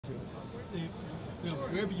Dave,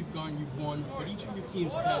 wherever you've gone, you've won, but each of your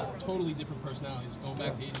teams have had totally different personalities. Going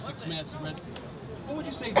back to '86 Mets, the Reds. What would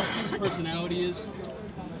you say this team's personality is?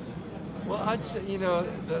 Well, I'd say,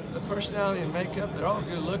 the personality and makeup, they're all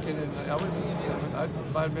good looking, and I wouldn't, I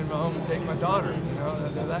might have been home and date my daughter,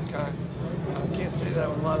 they're that kind. I can't say that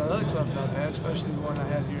with a lot of other clubs I've had, especially the one I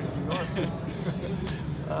had here in New York.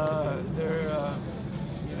 They're,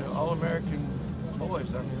 all-American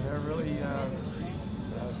boys. I mean, they're really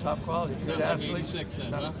top quality, good athletes.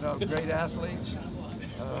 Great athletes.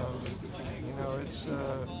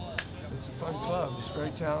 It's a fun club. It's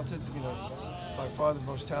very talented. It's by far the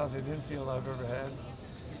most talented infield I've ever had,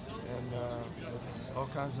 and with all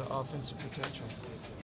kinds of offensive potential.